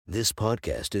This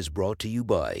podcast is brought to you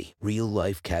by Real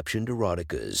Life Captioned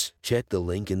Eroticas. Check the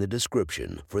link in the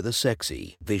description for the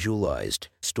sexy, visualized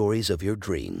stories of your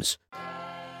dreams.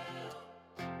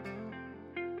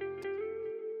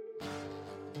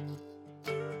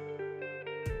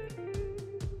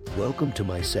 Welcome to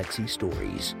my sexy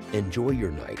stories. Enjoy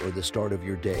your night or the start of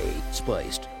your day,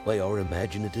 spiced by our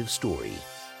imaginative story.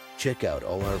 Check out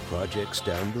all our projects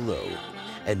down below,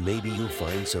 and maybe you'll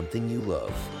find something you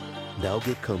love. Now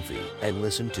get comfy and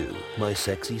listen to my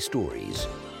sexy stories.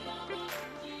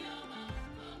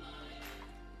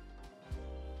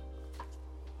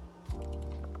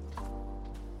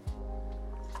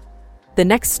 The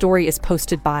next story is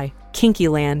posted by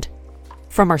Kinkyland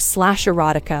from our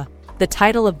 /erotica. The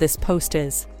title of this post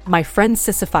is My Friend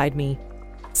Sissified Me.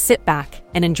 Sit back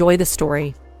and enjoy the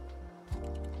story.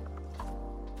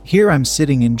 Here I'm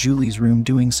sitting in Julie's room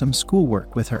doing some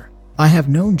schoolwork with her. I have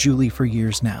known Julie for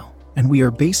years now, and we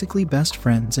are basically best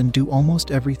friends and do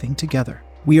almost everything together.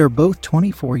 We are both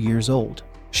 24 years old.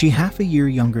 She half a year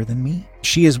younger than me.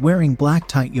 She is wearing black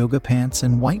tight yoga pants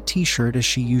and white t-shirt as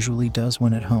she usually does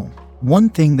when at home. One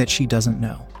thing that she doesn't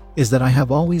know is that I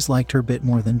have always liked her a bit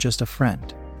more than just a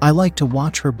friend. I like to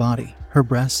watch her body, her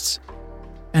breasts,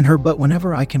 and her butt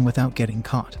whenever I can without getting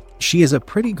caught. She is a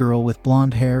pretty girl with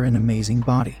blonde hair and amazing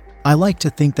body. I like to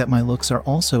think that my looks are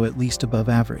also at least above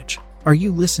average. Are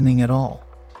you listening at all?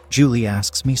 Julie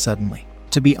asks me suddenly.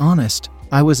 To be honest,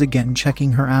 I was again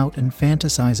checking her out and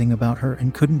fantasizing about her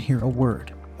and couldn't hear a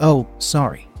word. Oh,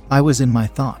 sorry. I was in my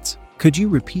thoughts. Could you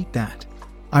repeat that?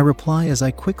 I reply as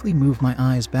I quickly move my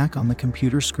eyes back on the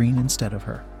computer screen instead of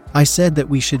her. I said that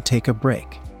we should take a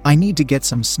break. I need to get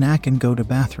some snack and go to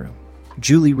bathroom.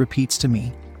 Julie repeats to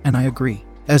me, and I agree.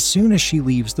 As soon as she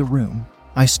leaves the room,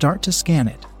 I start to scan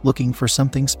it, looking for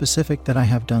something specific that I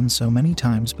have done so many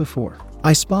times before.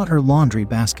 I spot her laundry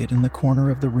basket in the corner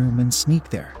of the room and sneak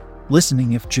there,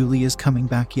 listening if Julie is coming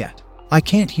back yet. I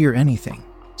can't hear anything,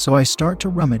 so I start to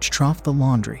rummage through the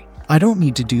laundry. I don't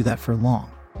need to do that for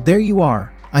long. There you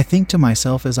are, I think to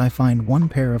myself as I find one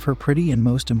pair of her pretty and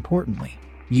most importantly,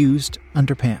 used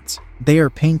underpants. They are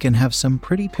pink and have some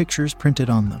pretty pictures printed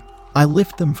on them. I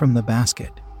lift them from the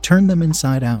basket, turn them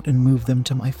inside out and move them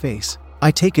to my face.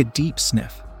 I take a deep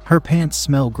sniff. Her pants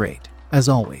smell great, as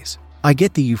always. I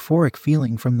get the euphoric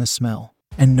feeling from the smell,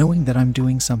 and knowing that I'm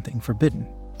doing something forbidden.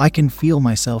 I can feel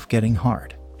myself getting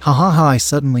hard. Ha ha ha, I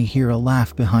suddenly hear a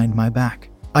laugh behind my back.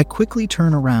 I quickly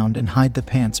turn around and hide the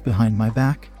pants behind my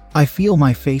back. I feel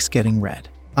my face getting red.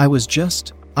 I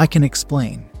can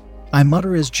explain. I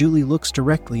mutter as Julie looks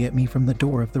directly at me from the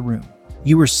door of the room.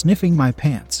 You were sniffing my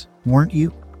pants, weren't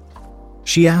you?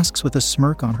 She asks with a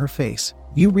smirk on her face.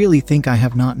 You really think I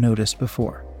have not noticed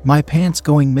before? My pants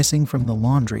going missing from the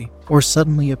laundry or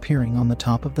suddenly appearing on the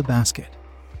top of the basket.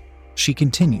 She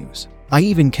continues. I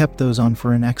even kept those on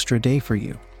for an extra day for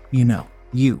you. You know.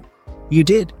 You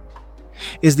did?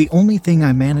 Is the only thing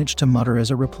I managed to mutter as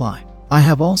a reply. I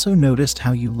have also noticed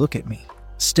how you look at me.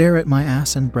 Stare at my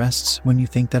ass and breasts when you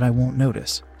think that I won't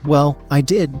notice. Well, I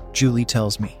did, Julie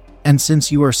tells me. And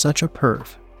since you are such a perv,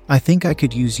 I think I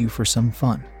could use you for some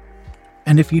fun.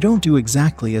 And if you don't do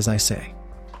exactly as I say,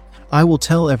 I will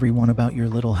tell everyone about your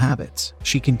little habits,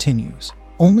 she continues.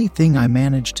 Only thing I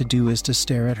manage to do is to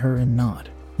stare at her and nod,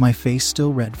 my face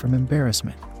still red from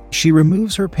embarrassment. She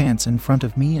removes her pants in front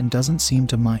of me and doesn't seem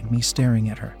to mind me staring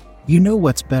at her. You know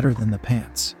what's better than the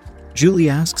pants? Julie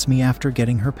asks me after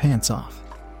getting her pants off.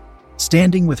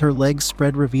 Standing with her legs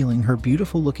spread revealing her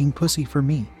beautiful looking pussy for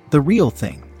me. The real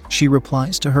thing, she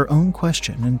replies to her own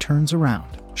question and turns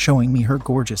around, showing me her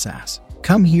gorgeous ass.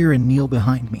 Come here and kneel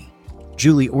behind me.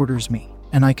 Julie orders me,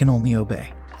 and I can only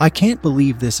obey. I can't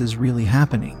believe this is really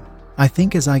happening, I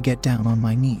think as I get down on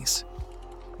my knees.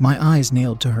 My eyes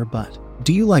nailed to her butt.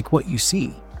 Do you like what you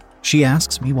see? She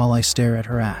asks me while I stare at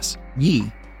her ass.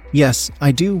 Yes,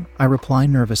 I do, I reply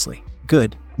nervously.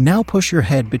 Good. Now push your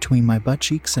head between my butt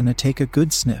cheeks and take a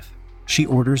good sniff. She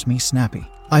orders me snappy.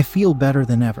 I feel better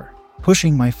than ever,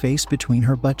 pushing my face between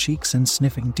her butt cheeks and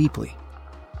sniffing deeply.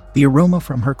 The aroma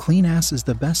from her clean ass is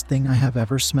the best thing I have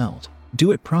ever smelled.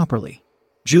 Do it properly.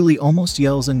 Julie almost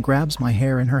yells and grabs my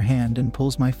hair in her hand and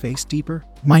pulls my face deeper.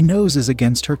 My nose is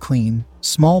against her clean,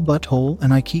 small butthole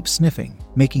and I keep sniffing,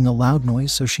 making a loud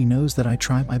noise so she knows that I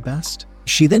try my best.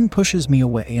 She then pushes me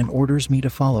away and orders me to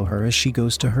follow her as she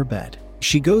goes to her bed.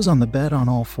 She goes on the bed on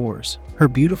all fours, her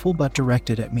beautiful butt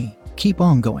directed at me. Keep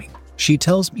on going, she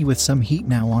tells me with some heat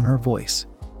now on her voice.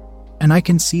 And I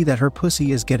can see that her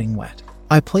pussy is getting wet.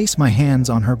 I place my hands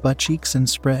on her butt cheeks and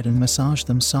spread and massage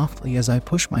them softly as I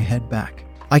push my head back.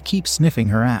 I keep sniffing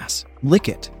her ass. Lick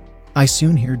it. I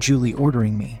soon hear Julie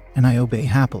ordering me, and I obey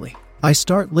happily. I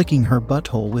start licking her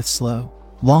butthole with slow,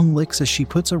 long licks as she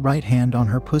puts a right hand on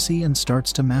her pussy and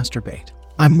starts to masturbate.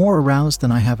 I'm more aroused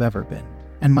than I have ever been,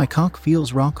 and my cock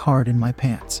feels rock hard in my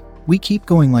pants. We keep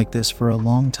going like this for a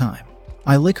long time.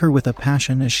 I lick her with a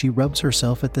passion as she rubs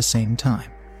herself at the same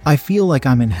time. I feel like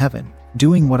I'm in heaven,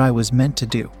 doing what I was meant to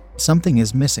do. Something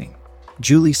is missing,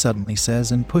 Julie suddenly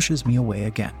says and pushes me away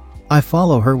again. I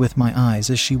follow her with my eyes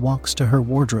as she walks to her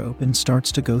wardrobe and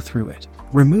starts to go through it.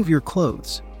 Remove your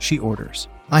clothes, she orders.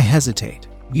 I hesitate.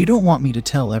 You don't want me to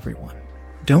tell everyone,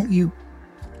 don't you?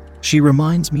 She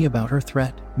reminds me about her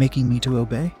threat, making me to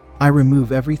obey. I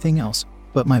remove everything else,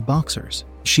 but my boxers.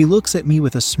 She looks at me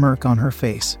with a smirk on her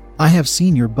face. I have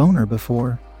seen your boner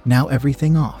before, now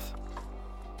everything off,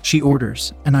 she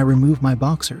orders, and I remove my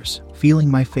boxers, feeling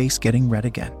my face getting red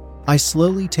again. I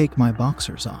slowly take my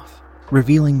boxers off,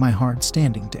 revealing my hard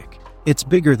standing dick. It's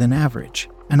bigger than average,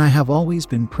 and I have always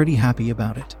been pretty happy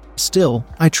about it. Still,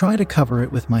 I try to cover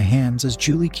it with my hands as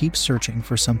Julie keeps searching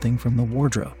for something from the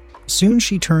wardrobe. Soon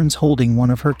she turns, holding one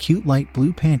of her cute light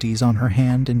blue panties on her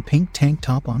hand and pink tank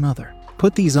top on other.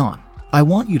 Put these on. I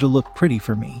want you to look pretty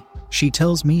for me, she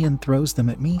tells me and throws them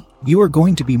at me. You are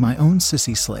going to be my own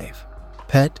sissy slave,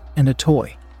 pet, and a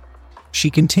toy, she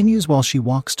continues while she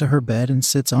walks to her bed and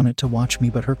sits on it to watch me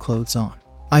put her clothes on.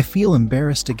 I feel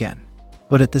embarrassed again,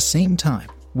 but at the same time,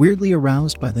 weirdly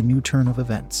aroused by the new turn of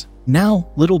events. Now,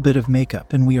 little bit of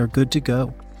makeup and we are good to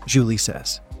go, Julie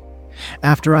says.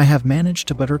 After I have managed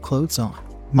to put her clothes on,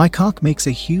 my cock makes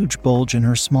a huge bulge in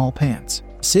her small pants.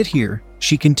 Sit here,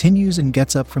 she continues and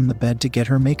gets up from the bed to get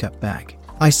her makeup bag.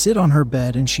 I sit on her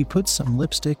bed and she puts some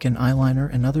lipstick and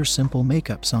eyeliner and other simple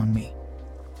makeups on me,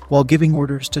 while giving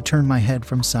orders to turn my head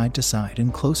from side to side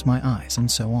and close my eyes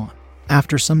and so on.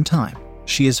 After some time,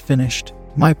 she is finished.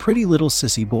 My pretty little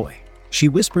sissy boy, she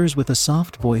whispers with a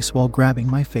soft voice while grabbing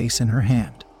my face in her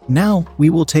hand. Now, we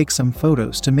will take some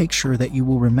photos to make sure that you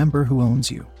will remember who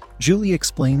owns you, Julie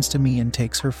explains to me and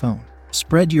takes her phone.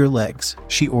 Spread your legs,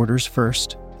 she orders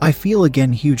first. I feel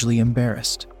again hugely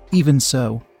embarrassed. Even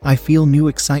so, I feel new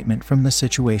excitement from the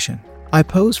situation. I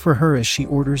pose for her as she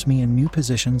orders me in new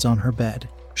positions on her bed,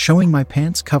 showing my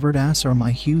pants-covered ass or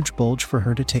my huge bulge for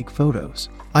her to take photos.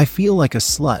 I feel like a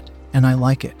slut, and I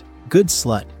like it. Good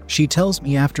slut, she tells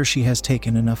me after she has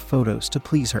taken enough photos to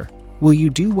please her. Will you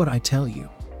do what I tell you?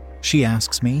 She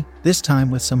asks me, this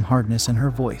time with some hardness in her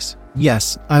voice.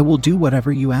 Yes, I will do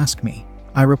whatever you ask me,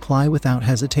 I reply without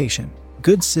hesitation.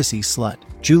 Good sissy slut,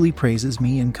 Julie praises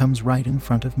me and comes right in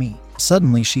front of me.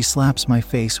 Suddenly she slaps my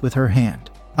face with her hand.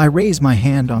 I raise my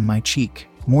hand on my cheek,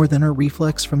 more than a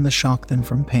reflex from the shock than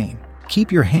from pain.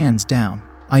 Keep your hands down,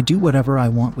 I do whatever I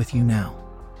want with you now,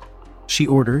 she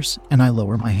orders, and I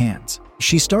lower my hands.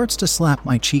 She starts to slap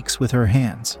my cheeks with her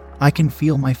hands. I can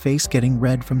feel my face getting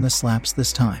red from the slaps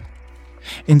this time.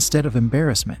 Instead of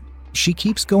embarrassment, she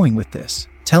keeps going with this,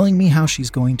 telling me how she's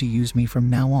going to use me from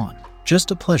now on, just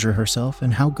to pleasure herself,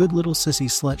 and how good little sissy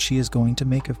slut she is going to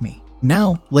make of me.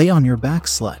 Now, lay on your back,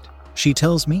 slut, she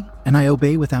tells me, and I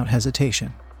obey without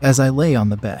hesitation. As I lay on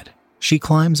the bed, she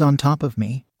climbs on top of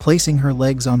me, placing her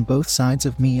legs on both sides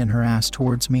of me and her ass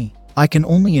towards me. I can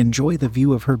only enjoy the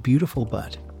view of her beautiful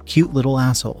butt, cute little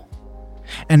asshole,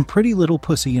 and pretty little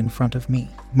pussy in front of me.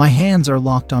 My hands are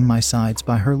locked on my sides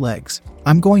by her legs.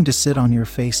 I'm going to sit on your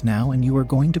face now and you are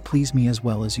going to please me as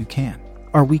well as you can.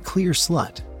 Are we clear,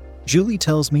 slut? Julie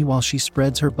tells me while she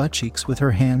spreads her butt cheeks with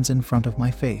her hands in front of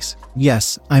my face.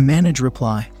 Yes, I manage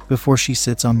reply, before she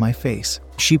sits on my face.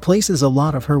 She places a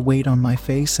lot of her weight on my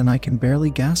face and I can barely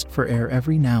gasp for air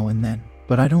every now and then,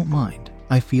 but I don't mind.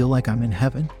 I feel like I'm in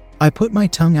heaven. I put my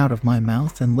tongue out of my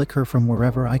mouth and lick her from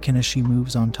wherever I can as she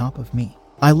moves on top of me.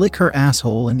 I lick her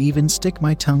asshole and even stick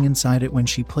my tongue inside it when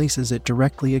she places it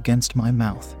directly against my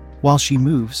mouth. While she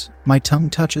moves, my tongue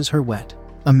touches her wet,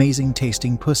 amazing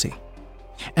tasting pussy,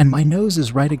 and my nose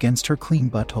is right against her clean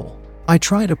butthole. I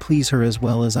try to please her as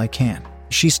well as I can.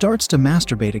 She starts to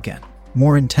masturbate again,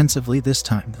 more intensively this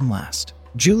time than last.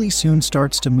 Julie soon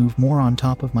starts to move more on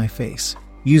top of my face,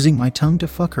 using my tongue to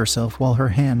fuck herself while her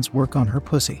hands work on her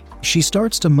pussy. She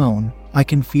starts to moan. I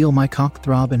can feel my cock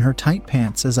throb in her tight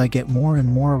pants as I get more and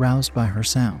more aroused by her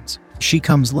sounds. She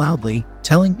comes loudly,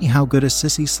 telling me how good a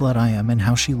sissy slut I am and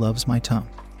how she loves my tongue.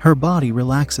 Her body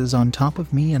relaxes on top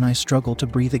of me and I struggle to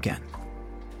breathe again,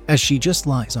 as she just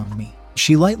lies on me.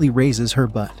 She lightly raises her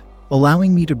butt,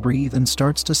 allowing me to breathe, and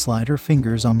starts to slide her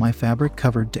fingers on my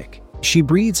fabric-covered dick. She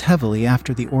breathes heavily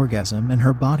after the orgasm and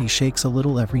her body shakes a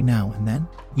little every now and then.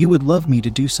 You would love me to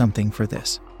do something for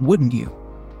this, wouldn't you?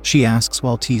 She asks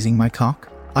while teasing my cock.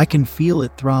 I can feel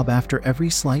it throb after every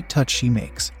slight touch she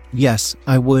makes. Yes,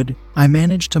 I would, I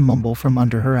manage to mumble from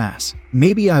under her ass.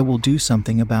 Maybe I will do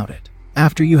something about it.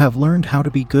 After you have learned how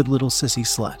to be good little sissy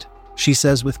slut, she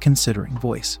says with considering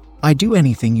voice. I do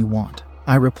anything you want,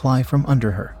 I reply from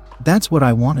under her. That's what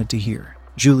I wanted to hear,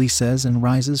 Julie says and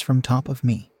rises from top of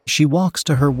me. She walks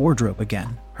to her wardrobe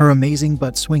again, her amazing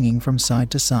butt swinging from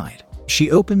side to side.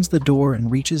 She opens the door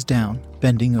and reaches down,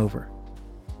 bending over.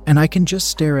 And I can just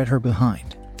stare at her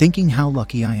behind, thinking how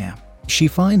lucky I am. She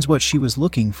finds what she was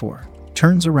looking for,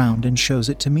 turns around and shows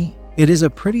it to me. It is a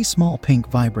pretty small pink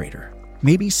vibrator,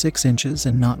 maybe 6 inches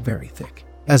and not very thick.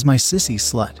 As my sissy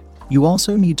slut, you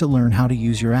also need to learn how to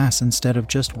use your ass instead of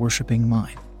just worshipping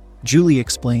mine, Julie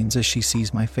explains as she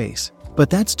sees my face. But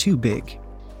that's too big,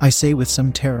 I say with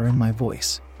some terror in my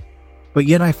voice. But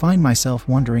yet I find myself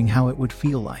wondering how it would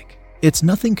feel like. It's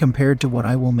nothing compared to what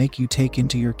I will make you take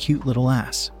into your cute little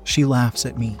ass. She laughs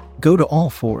at me. Go to all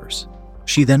fours,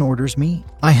 she then orders me.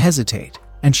 I hesitate,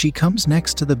 and she comes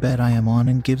next to the bed I am on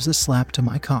and gives a slap to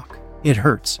my cock. It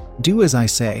hurts. Do as I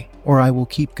say, or I will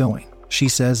keep going, she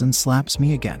says and slaps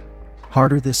me again.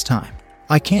 Harder this time.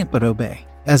 I can't but obey.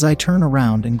 As I turn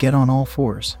around and get on all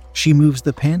fours, she moves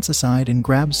the pants aside and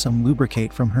grabs some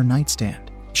lubricate from her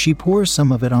nightstand. She pours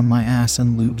some of it on my ass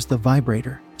and lubes the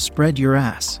vibrator. Spread your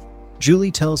ass,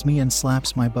 Julie tells me and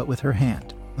slaps my butt with her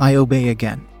hand. I obey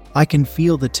again. I can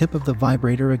feel the tip of the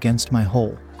vibrator against my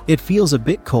hole. It feels a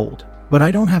bit cold, but I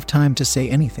don't have time to say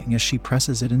anything as she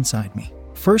presses it inside me.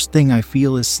 First thing I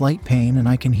feel is slight pain and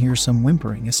I can hear some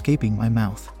whimpering escaping my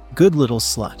mouth. Good little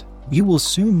slut. You will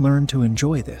soon learn to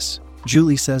enjoy this,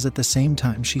 Julie says at the same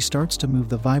time she starts to move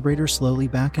the vibrator slowly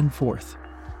back and forth,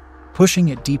 pushing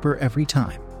it deeper every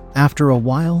time. After a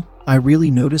while, I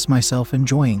really notice myself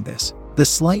enjoying this. The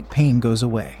slight pain goes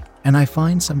away, and I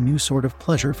find some new sort of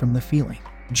pleasure from the feeling.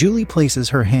 Julie places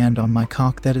her hand on my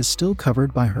cock that is still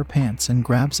covered by her pants and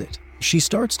grabs it. She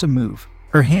starts to move,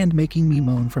 her hand making me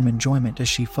moan from enjoyment as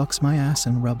she fucks my ass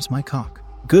and rubs my cock.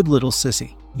 Good little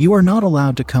sissy. You are not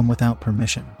allowed to come without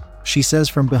permission, she says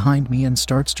from behind me and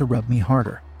starts to rub me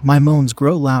harder. My moans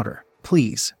grow louder.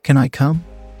 Please, can I come?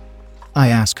 I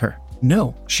ask her.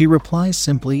 No, she replies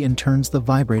simply and turns the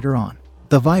vibrator on.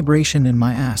 The vibration in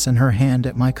my ass and her hand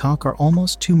at my cock are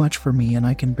almost too much for me and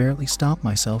I can barely stop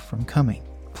myself from coming.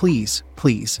 Please,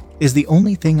 please, is the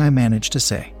only thing I manage to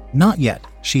say. Not yet,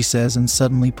 she says and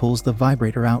suddenly pulls the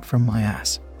vibrator out from my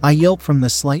ass. I yelp from the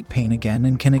slight pain again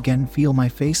and can again feel my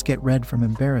face get red from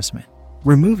embarrassment.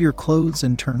 Remove your clothes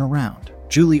and turn around,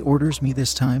 Julie orders me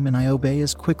this time and I obey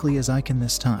as quickly as I can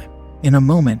this time. In a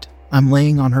moment, I'm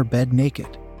laying on her bed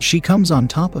naked. She comes on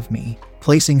top of me,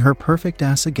 placing her perfect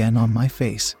ass again on my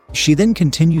face. She then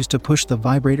continues to push the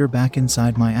vibrator back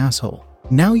inside my asshole.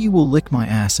 Now you will lick my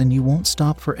ass and you won't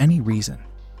stop for any reason,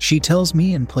 she tells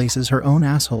me and places her own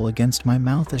asshole against my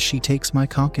mouth as she takes my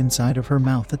cock inside of her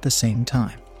mouth at the same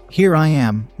time. Here I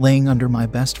am, laying under my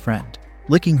best friend,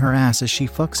 licking her ass as she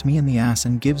fucks me in the ass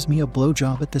and gives me a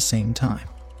blowjob at the same time.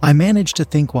 I manage to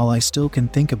think while I still can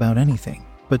think about anything,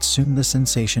 but soon the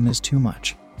sensation is too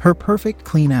much. Her perfect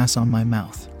clean ass on my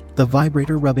mouth, the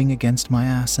vibrator rubbing against my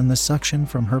ass and the suction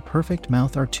from her perfect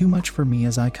mouth are too much for me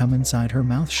as I come inside her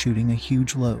mouth shooting a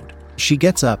huge load. She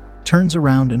gets up, turns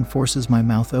around and forces my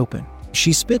mouth open.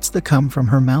 She spits the cum from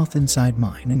her mouth inside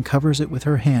mine and covers it with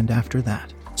her hand after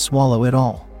that. Swallow it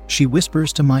all, she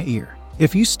whispers to my ear.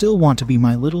 If you still want to be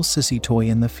my little sissy toy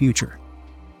in the future.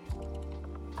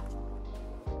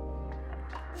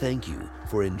 Thank you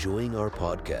for enjoying our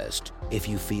podcast. If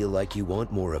you feel like you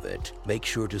want more of it, make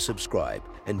sure to subscribe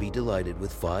and be delighted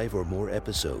with 5 or more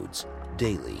episodes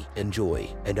daily. Enjoy,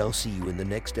 and I'll see you in the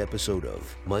next episode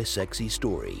of My Sexy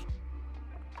Story.